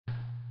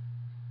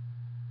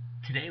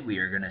Today we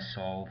are going to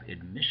solve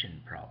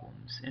admission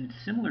problems, and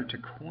it's similar to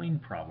coin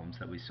problems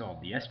that we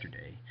solved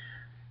yesterday.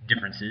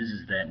 Difference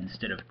is that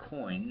instead of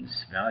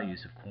coins,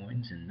 values of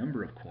coins and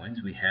number of coins,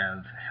 we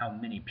have how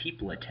many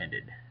people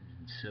attended.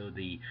 And so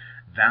the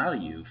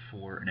value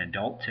for an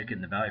adult ticket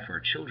and the value for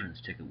a children's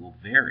ticket will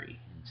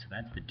vary. And so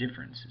that's the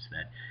difference, is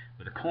that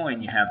with a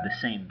coin you have the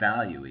same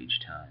value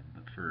each time,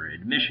 but for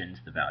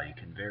admissions the value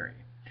can vary.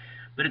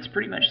 But it's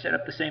pretty much set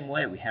up the same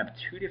way. We have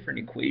two different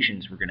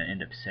equations we're going to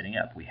end up setting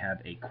up. We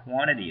have a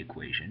quantity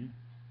equation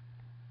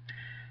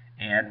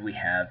and we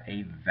have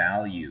a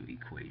value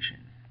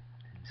equation.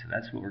 And so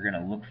that's what we're going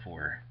to look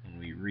for when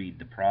we read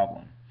the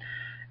problem.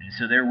 And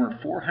so there were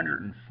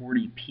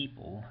 440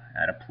 people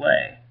at a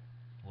play.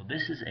 Well,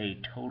 this is a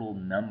total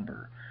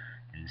number.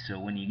 And so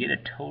when you get a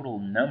total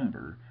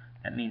number,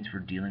 that means we're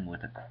dealing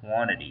with a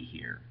quantity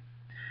here.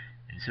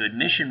 And so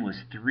admission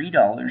was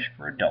 $3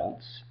 for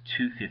adults,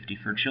 $2.50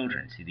 for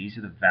children. See, these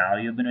are the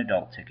value of an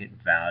adult ticket,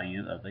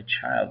 value of a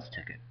child's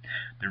ticket.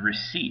 The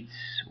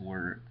receipts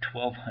were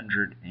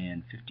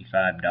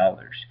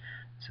 $1,255.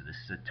 So this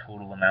is a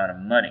total amount of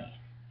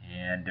money.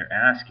 And they're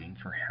asking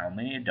for how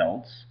many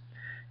adults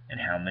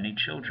and how many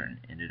children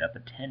ended up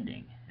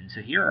attending. And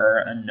so here are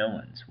our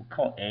unknowns. We'll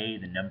call A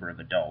the number of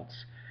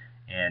adults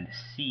and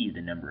C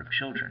the number of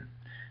children.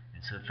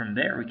 So from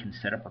there we can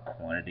set up a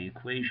quantity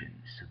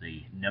equation. So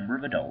the number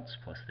of adults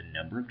plus the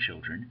number of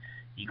children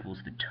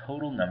equals the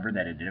total number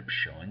that ended up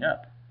showing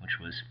up, which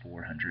was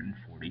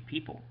 440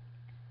 people.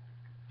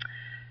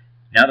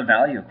 Now the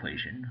value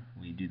equation,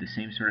 we do the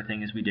same sort of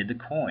thing as we did the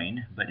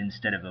coin, but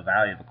instead of a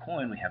value of a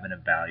coin, we have a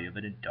value of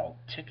an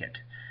adult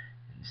ticket.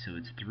 And so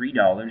it's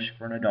 $3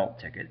 for an adult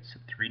ticket, so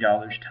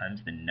 $3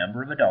 times the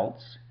number of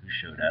adults who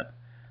showed up,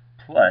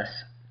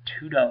 plus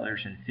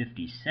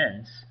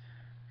 $2.50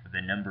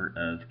 the number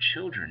of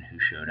children who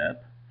showed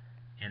up,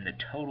 and the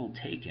total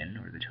taken,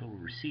 or the total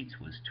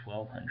receipts, was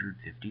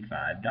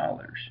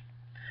 $1,255.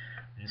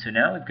 And so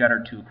now we've got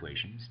our two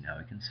equations, now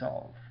we can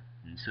solve.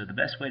 And so the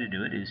best way to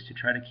do it is to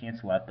try to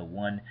cancel out the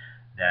one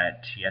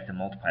that you have to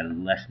multiply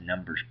less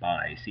numbers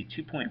by. You see,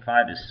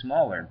 2.5 is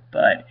smaller,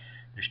 but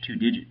there's two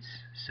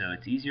digits, so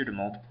it's easier to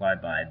multiply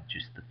by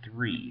just the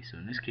 3. So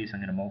in this case I'm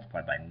going to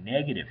multiply by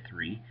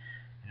 -3,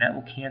 and that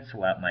will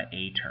cancel out my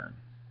a term.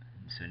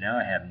 So now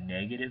I have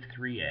negative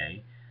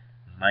 3a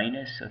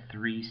minus a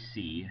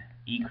 3c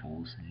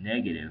equals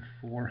negative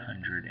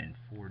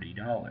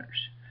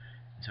 $440.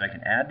 So I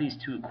can add these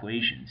two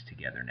equations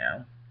together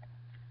now,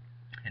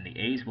 and the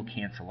a's will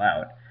cancel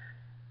out.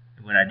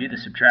 When I do the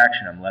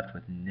subtraction, I'm left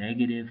with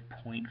negative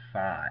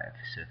 0.5.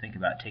 So think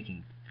about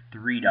taking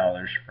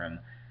 $3 from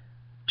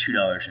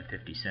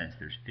 $2.50.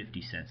 There's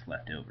 50 cents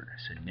left over.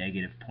 So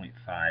negative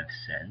 0.5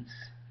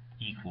 cents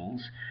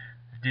equals,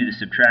 do the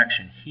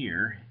subtraction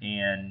here,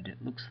 and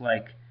it looks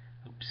like,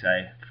 oops,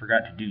 I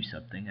forgot to do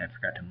something. I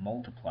forgot to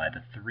multiply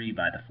the 3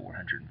 by the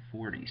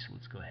 440. So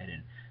let's go ahead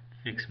and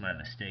fix my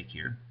mistake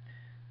here.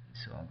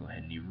 So I'll go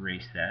ahead and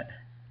erase that.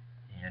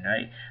 And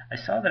I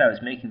saw that I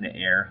was making the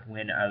error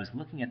when I was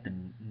looking at the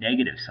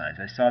negative signs.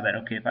 I saw that,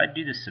 okay, if I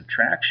do the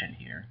subtraction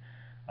here,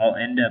 I'll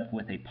end up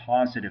with a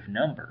positive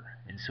number.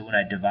 And so when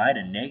I divide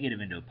a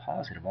negative into a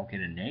positive, I'll get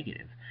a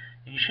negative.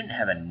 And you shouldn't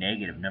have a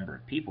negative number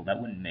of people.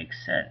 That wouldn't make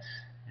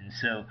sense. And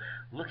so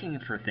looking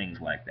for things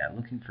like that,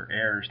 looking for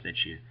errors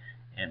that you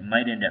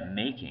might end up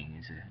making,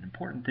 is an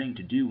important thing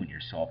to do when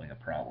you're solving a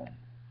problem.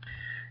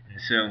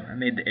 And so I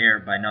made the error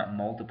by not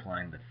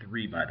multiplying the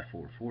 3 by the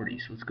 440.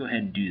 So let's go ahead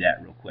and do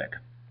that real quick.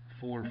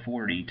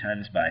 440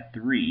 times by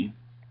 3,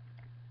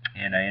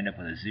 and I end up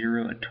with a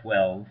 0, a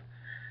 12,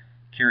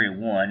 carry a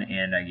 1,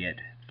 and I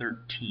get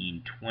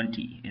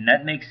 1320. And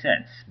that makes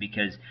sense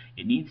because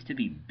it needs to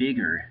be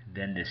bigger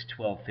than this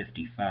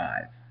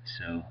 1255.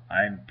 So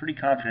I'm pretty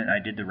confident I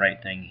did the right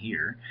thing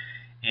here,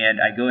 and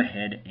I go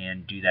ahead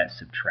and do that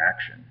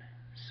subtraction.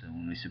 So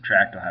when we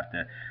subtract, I'll have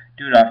to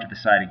do it off to the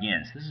side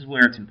again. So this is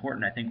where it's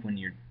important, I think, when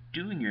you're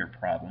doing your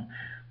problem,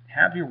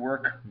 have your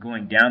work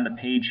going down the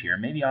page here,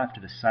 maybe off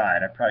to the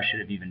side. I probably should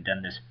have even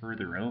done this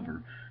further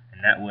over,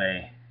 and that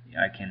way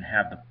I can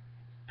have the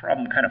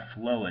problem kind of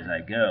flow as I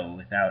go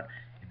without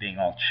it being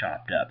all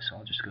chopped up. So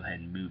I'll just go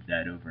ahead and move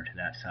that over to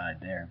that side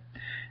there.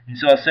 And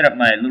so I'll set up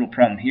my little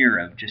problem here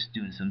of just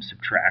doing some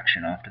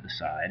subtraction off to the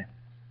side,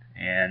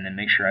 and then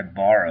make sure I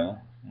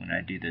borrow when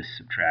I do this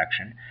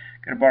subtraction.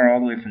 Got to borrow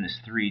all the way from this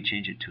 3,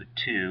 change it to a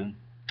 2,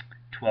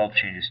 12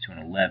 changes to an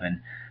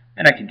 11,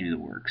 then I can do the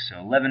work. So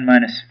 11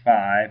 minus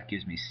 5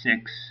 gives me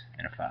 6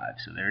 and a 5.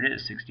 So there it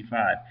is,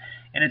 65.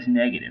 And it's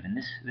negative, and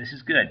this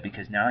is good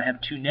because now I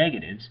have two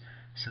negatives,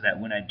 so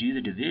that when I do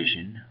the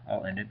division,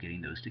 I'll end up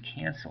getting those to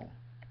cancel.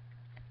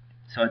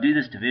 So I'll do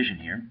this division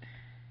here.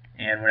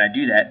 And when I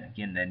do that,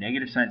 again, the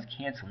negative signs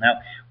cancel.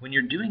 Now, when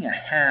you're doing a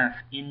half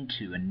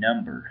into a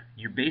number,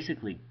 you're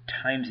basically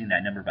timesing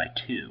that number by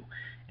 2.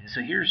 And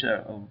so here's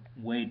a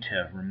way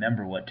to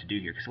remember what to do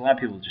here, because a lot of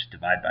people just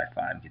divide by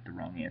 5 and get the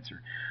wrong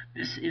answer.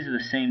 This is the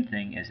same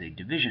thing as a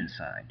division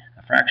sign,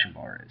 a fraction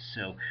bar is.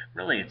 So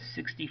really it's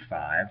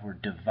 65. We're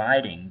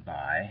dividing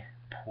by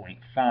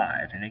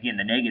 0.5. And again,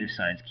 the negative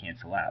signs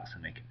cancel out, so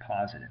make it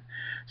positive.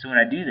 So when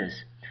I do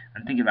this,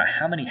 I'm thinking about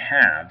how many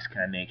halves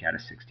can I make out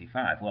of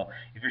 65? Well,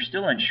 if you're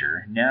still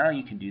unsure, now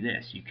you can do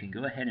this. You can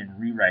go ahead and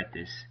rewrite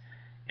this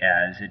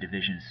as a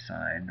division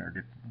sign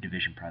or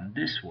division problem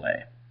this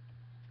way.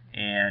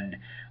 And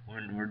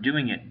when we're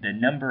doing it, the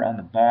number on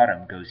the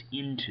bottom goes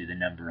into the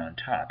number on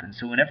top. And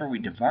so whenever we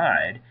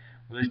divide,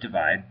 we always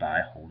divide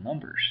by whole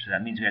numbers. So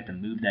that means we have to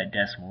move that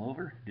decimal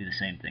over, do the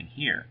same thing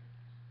here.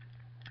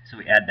 So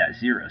we add that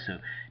 0. So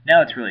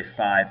now it's really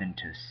 5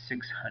 into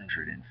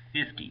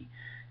 650.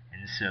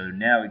 And so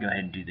now we go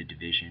ahead and do the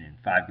division, and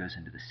 5 goes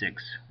into the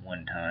 6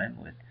 one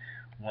time with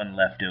 1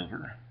 left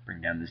over.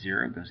 Bring down the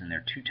 0, goes in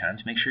there 2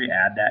 times. Make sure you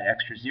add that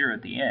extra 0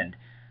 at the end,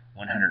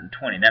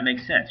 120. That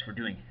makes sense.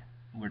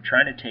 We're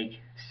trying to take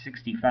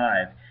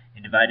 65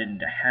 and divide it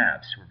into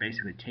halves. So we're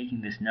basically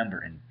taking this number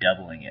and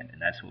doubling it,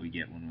 and that's what we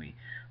get when we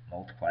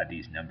multiply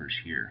these numbers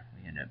here.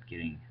 We end up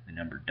getting the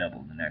number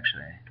doubled, and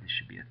actually this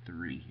should be a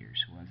 3 here.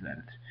 So why is that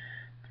a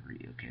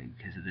 3? Okay,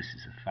 because this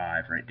is a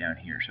 5 right down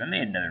here. So I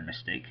made another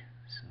mistake.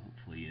 So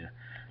hopefully you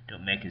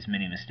don't make as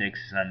many mistakes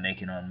as I'm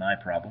making on my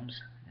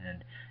problems.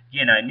 And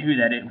again, I knew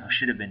that it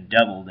should have been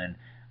doubled, and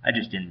I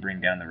just didn't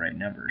bring down the right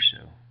number.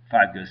 So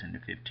 5 goes into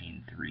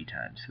 15 3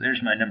 times. So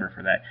there's my number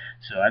for that.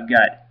 So I've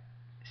got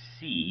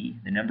C,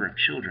 the number of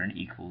children,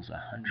 equals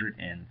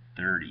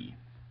 130.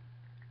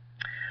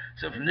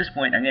 So from this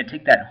point, I'm going to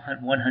take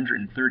that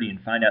 130 and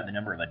find out the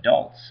number of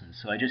adults. And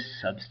so I just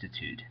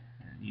substitute,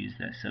 use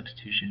that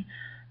substitution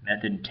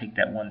method and take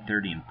that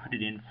 130 and put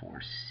it in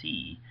for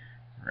C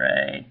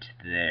right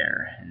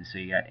there. And so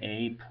you got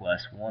A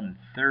plus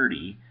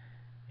 130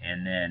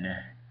 and then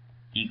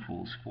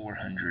equals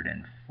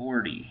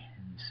 440.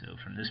 And so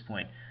from this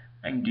point,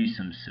 I can do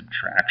some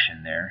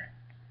subtraction there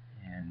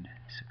and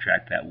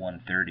subtract that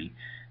 130.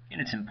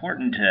 And it's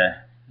important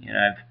to,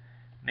 I've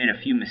made a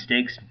few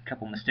mistakes, a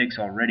couple mistakes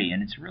already,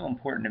 and it's real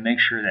important to make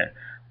sure that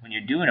when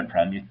you're doing a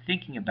problem, you're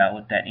thinking about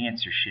what that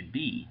answer should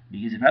be.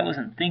 Because if I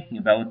wasn't thinking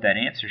about what that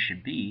answer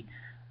should be,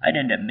 I'd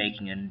end up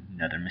making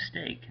another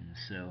mistake. And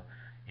so,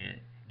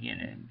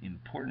 again,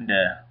 important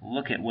to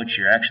look at what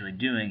you're actually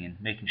doing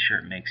and making sure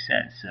it makes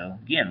sense. So,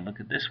 again, look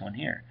at this one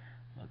here.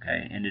 Look,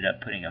 I ended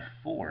up putting a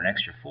 4, an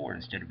extra 4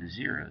 instead of a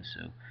 0,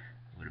 so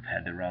I would have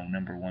had the wrong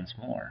number once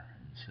more.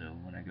 And so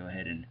when I go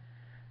ahead and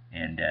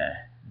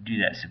do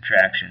that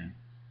subtraction,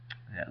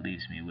 that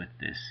leaves me with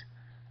this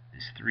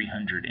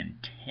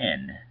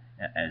 310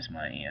 as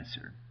my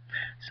answer.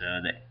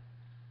 So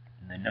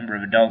the number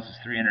of adults is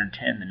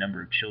 310, the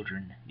number of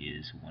children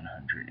is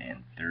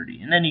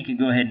 130. And then you can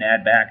go ahead and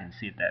add back and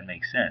see if that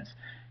makes sense.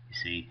 You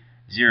see,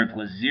 0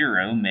 plus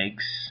 0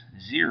 makes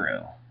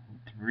 0.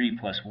 3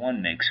 plus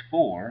 1 makes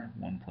 4.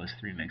 1 plus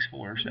 3 makes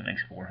 4, so that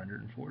makes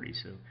 440.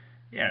 So,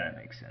 yeah, that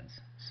makes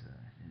sense. So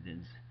it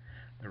is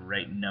the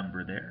right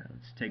number there.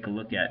 Let's take a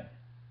look at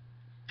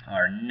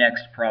our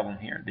next problem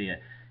here. The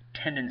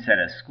attendance at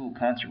a school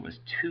concert was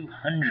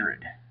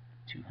 200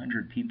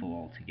 people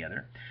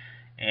altogether,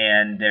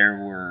 and there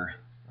were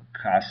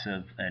costs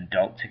of an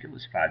adult ticket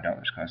was $5,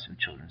 cost of a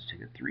children's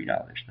ticket $3.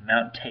 The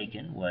amount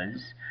taken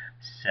was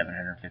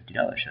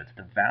 $750. That's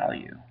the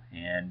value,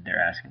 and they're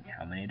asking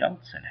how many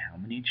adults and how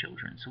many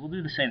children. So we'll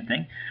do the same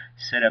thing,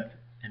 set up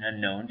an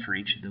unknown for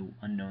each of the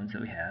unknowns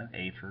that we have,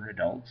 A for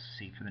adults,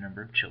 C for the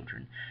number of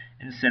children,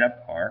 and set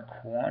up our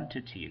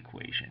quantity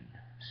equation.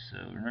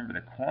 So remember,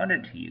 the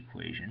quantity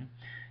equation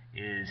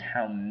is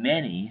how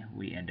many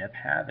we end up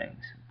having.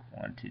 So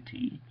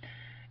quantity,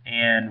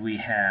 and we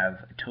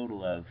have a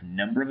total of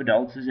number of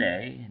adults is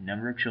A,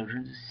 number of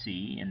children is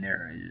C, and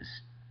there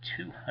is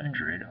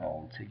 200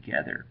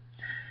 altogether.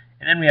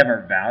 And then we have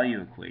our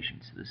value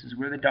equation. So this is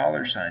where the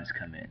dollar signs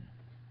come in.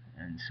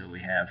 And so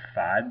we have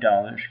 $5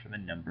 for the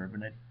number of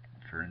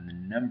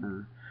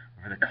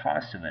for the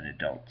cost of an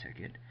adult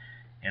ticket,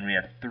 and we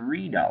have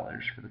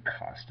 $3 for the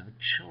cost of a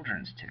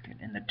children's ticket.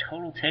 And the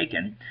total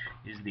taken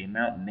is the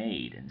amount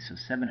made, and so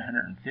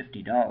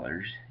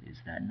 $750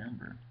 is that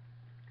number.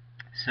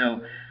 So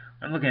when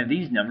I'm looking at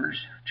these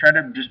numbers, try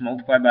to just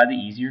multiply by the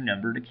easier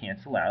number to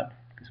cancel out,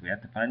 because we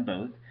have to find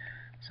both.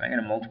 So I'm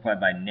going to multiply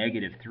by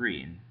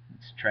 -3, and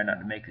let's try not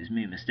to make as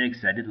many mistakes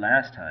as I did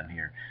last time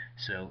here.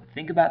 So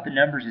think about the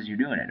numbers as you're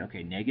doing it.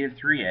 Okay,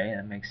 -3a,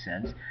 that makes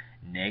sense.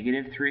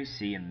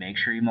 -3c, and make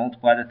sure you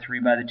multiply the 3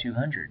 by the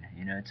 200.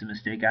 It's a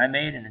mistake I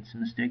made, and it's a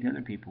mistake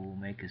other people will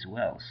make as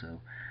well.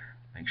 So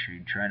make sure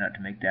you try not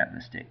to make that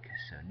mistake.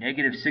 So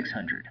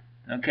 -600.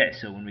 Okay,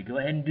 so when we go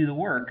ahead and do the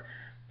work,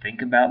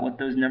 think about what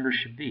those numbers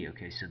should be.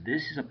 Okay, so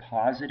this is a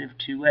positive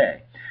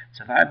 2a.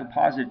 So if I have a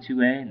positive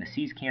 2a and the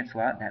c's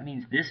cancel out, that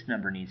means this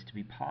number needs to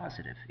be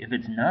positive. If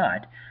it's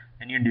not,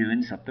 then you're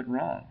doing something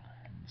wrong.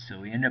 So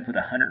we end up with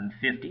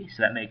 150,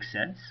 so that makes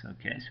sense.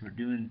 Okay, so we're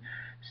doing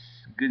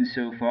good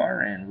so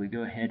far, and we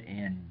go ahead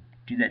and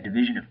do that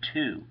division of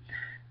 2.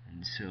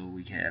 And so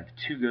we have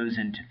 2 goes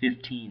into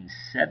 15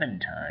 7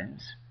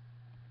 times,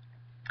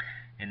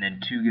 and then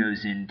 2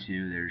 goes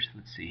into, there's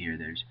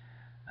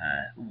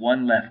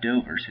 1 left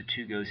over, so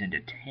 2 goes into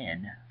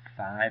 10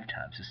 5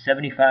 times. So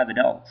 75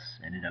 adults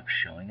ended up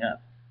showing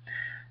up.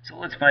 So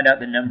let's find out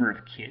the number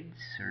of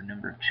kids, or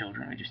number of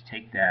children. We just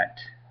take that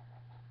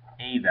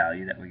A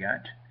value that we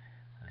got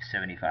of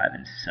 75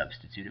 and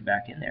substitute it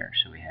back in there.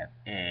 So we have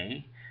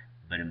A,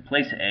 but in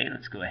place of A,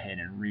 let's go ahead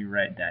and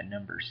rewrite that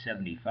number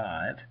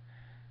 75.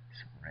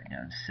 So we'll write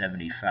down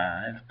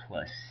 75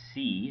 plus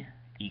C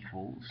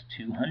equals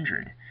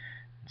 200.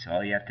 So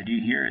all you have to do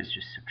here is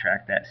just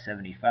subtract that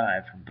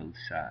 75 from both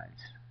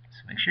sides.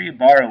 So make sure you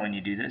borrow when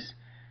you do this.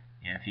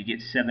 And if you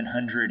get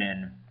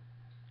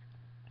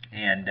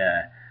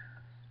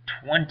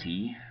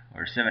 720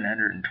 or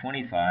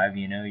 725,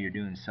 you know you're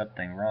doing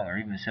something wrong, or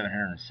even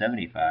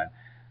 775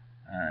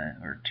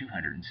 or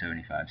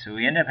 275. So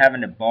we end up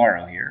having to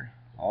borrow here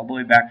all the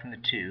way back from the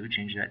 2,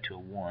 change that to a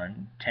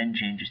 1, 10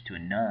 changes to a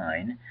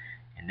 9,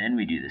 and then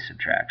we do the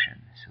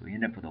subtraction. So we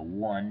end up with a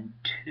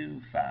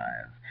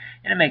 125.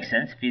 And it makes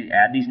sense if you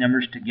add these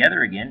numbers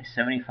together again.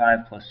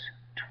 75 plus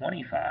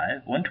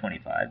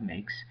 125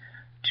 makes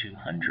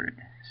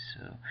 200.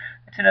 So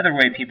that's another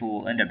way people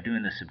will end up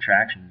doing the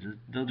subtractions.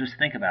 They'll just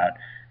think about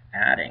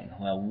adding.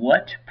 Well,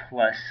 what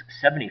plus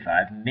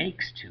 75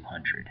 makes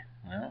 200?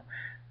 Well,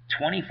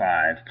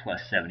 25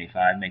 plus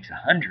 75 makes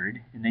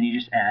 100, and then you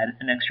just add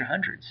an extra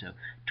 100. So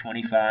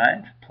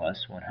 25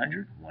 plus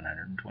 100,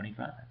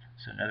 125.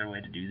 So another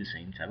way to do the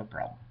same type of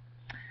problem.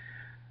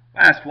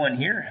 Last one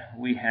here,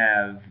 we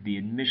have the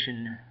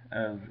admission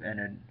of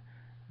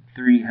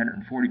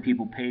 340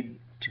 people paid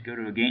to go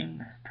to a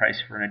game.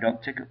 Price for an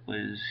adult ticket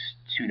was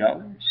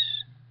 $2.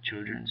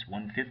 Children's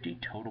 $150.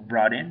 Total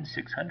brought in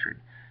 $600.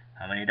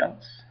 How many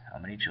adults? How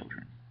many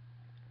children?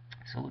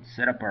 So let's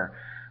set up our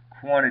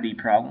quantity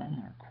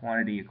problem, or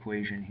quantity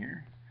equation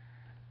here.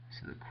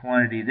 So the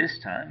quantity this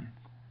time,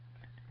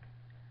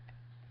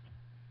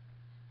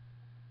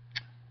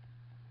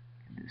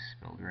 get this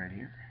spelled right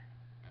here.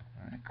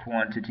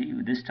 Quantity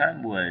this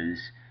time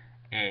was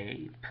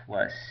A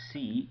plus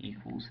C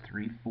equals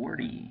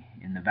 340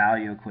 in the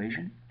value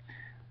equation.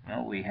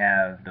 Well, we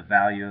have the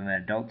value of an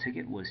adult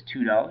ticket was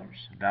 $2,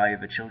 the value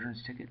of a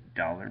children's ticket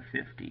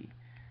 $1.50,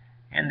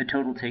 and the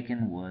total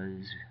taken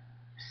was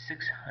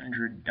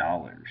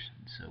 $600.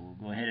 So we'll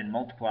go ahead and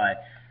multiply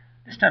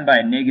this time by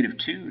a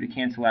 -2 to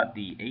cancel out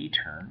the A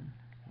term.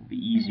 It'll be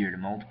easier to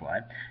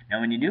multiply. Now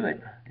when you do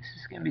it, this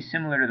is going to be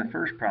similar to the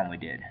first problem we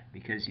did,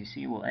 because you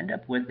see we'll end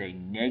up with a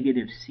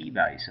 -C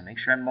value. So make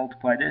sure I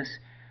multiply this.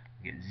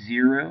 We get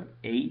 0,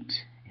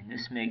 8, and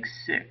this makes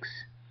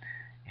 6.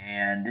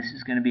 And this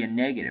is going to be a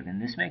negative, and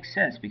this makes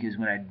sense because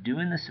when I'm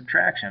doing the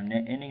subtraction, I'm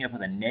ending up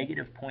with a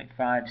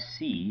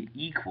 -0.5C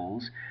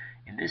equals,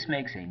 and this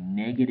makes a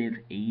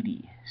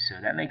 -80. So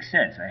that makes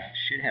sense. I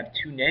should have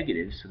two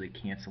negatives so they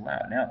cancel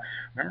out. Now,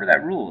 remember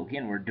that rule.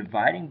 Again, we're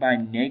dividing by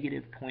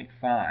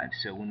 -0.5.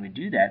 So when we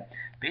do that,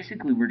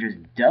 basically we're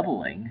just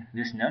doubling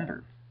this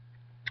number.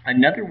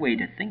 Another way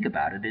to think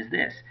about it is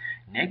this.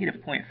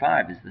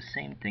 -0.5 is the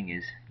same thing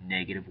as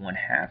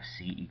 -1/2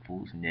 C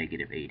equals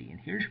 -80. And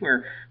here's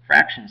where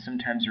fractions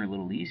sometimes are a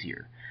little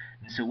easier.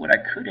 And so what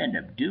I could end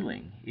up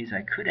doing is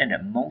I could end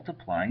up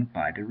multiplying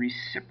by the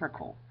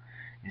reciprocal.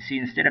 And see,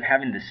 instead of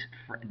having this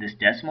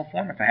decimal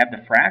form, if I have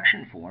the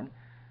fraction form,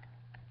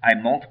 I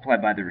multiply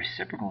by the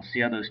reciprocal.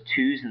 See how those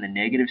 2's and the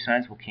negative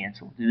signs will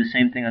cancel? Do the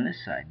same thing on this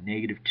side,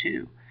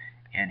 -2.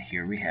 And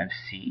here we have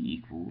C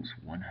equals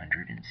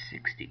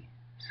 160.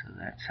 So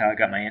that's how I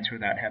got my answer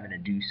without having to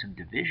do some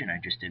division. I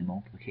just did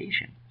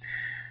multiplication.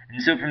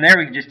 And so from there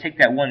we can just take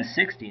that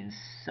 160 and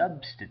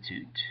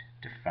substitute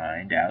to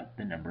find out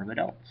the number of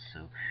adults.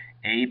 So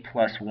A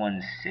plus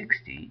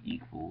 160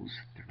 equals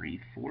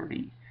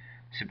 340.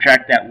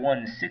 Subtract that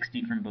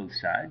 160 from both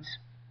sides,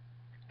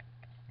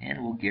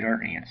 and we'll get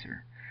our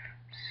answer.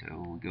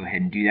 So we'll go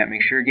ahead and do that.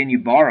 Make sure, again, you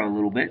borrow a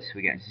little bit. So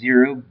we got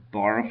 0,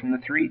 borrow from the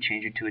 3,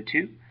 change it to a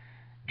 2.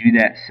 Do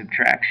that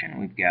subtraction.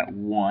 We've got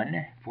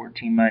 1.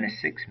 14 minus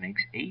 6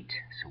 makes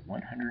 8. So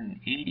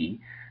 180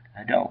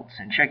 adults.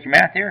 And check your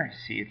math there.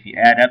 See if you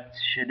add up,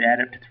 should add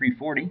up to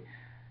 340.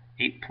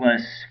 8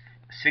 plus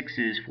 6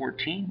 is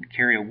 14.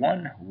 Carry a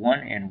 1.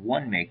 1 and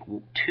 1 make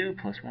 2,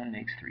 plus 1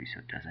 makes 3. So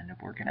it does end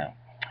up working out.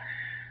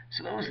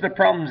 So those are the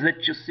problems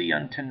that you'll see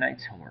on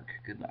tonight's homework.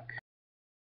 Good luck.